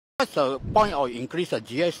What's the point of increase the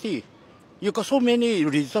GST? You got so many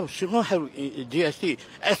reserves, should not have GST.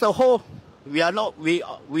 As a whole, we are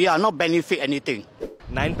not benefit anything.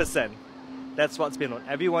 9%. That's what's been on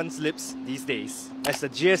everyone's lips these days, as the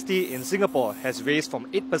GST in Singapore has raised from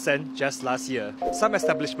 8% just last year. Some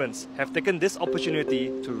establishments have taken this opportunity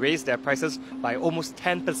to raise their prices by almost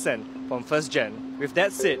 10% from 1st Jan. With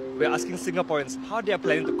that said, we're asking Singaporeans how they are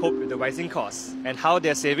planning to cope with the rising costs and how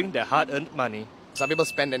they're saving their hard-earned money. Some people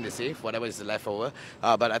spend and they save, whatever is left over,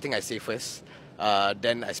 but I think I save first,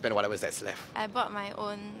 then I spend whatever that's left. I bought my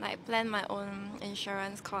own, planned my own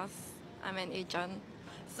insurance cause I'm an agent.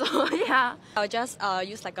 So yeah, I'll just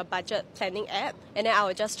use a budget planning app, and then I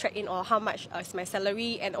will just track in on how much is my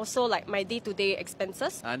salary and also my day-to-day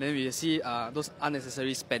expenses. And then we see those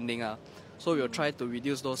unnecessary spending. So we'll try to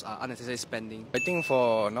reduce those unnecessary spending. I think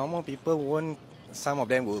for normal people, some of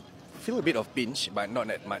them will feel a bit of pinch, but not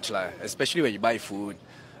that much, especially when you buy food,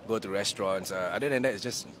 go to restaurants. Other than that, it's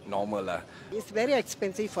just normal. It's very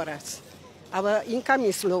expensive for us. Our income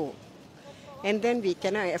is low, and then we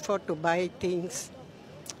cannot afford to buy things.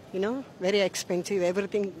 Very expensive,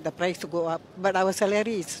 everything, the price to go up. But our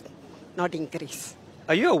salary is not increased.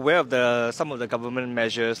 Are you aware of some of the government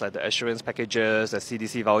measures like the assurance packages, the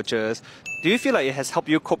CDC vouchers? Do you feel like it has helped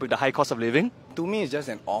you cope with the high cost of living? To me, it's just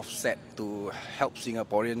an offset to help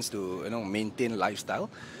Singaporeans to maintain lifestyle,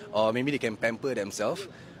 or maybe they can pamper themselves,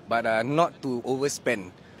 but not to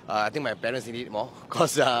overspend. I think my parents need it more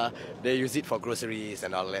because they use it for groceries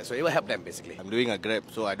and all that, so it will help them basically. I'm doing a Grab,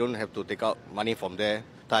 so I don't have to take out money from there.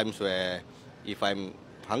 Times where if I'm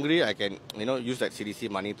hungry, I can use that CDC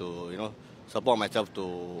money to support myself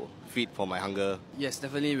to feed for my hunger. Yes,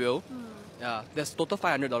 definitely will. Yeah, there's total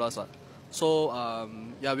 $500. So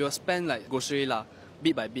yeah, we will spend grocery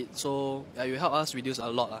bit by bit. So yeah, it will help us reduce a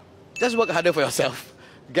lot. Just work harder for yourself,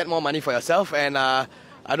 get more money for yourself, and I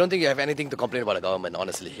don't think you have anything to complain about the government,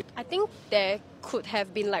 honestly. I think there could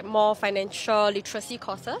have been more financial literacy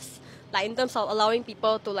courses, in terms of allowing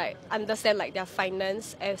people to understand their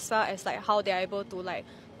finance, as well as how they are able to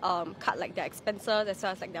cut their expenses as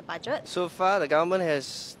well as their budget. So far, the government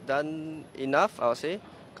has done enough, I would say,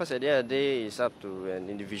 because at the end of the day, it's up to an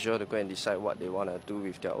individual to go and decide what they want to do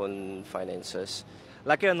with their own finances.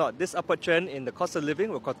 Like it or not, this upward trend in the cost of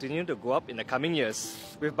living will continue to go up in the coming years.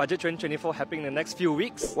 With Budget 2024 happening in the next few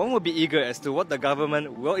weeks, one will be eager as to what the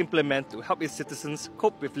government will implement to help its citizens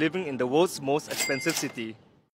cope with living in the world's most expensive city.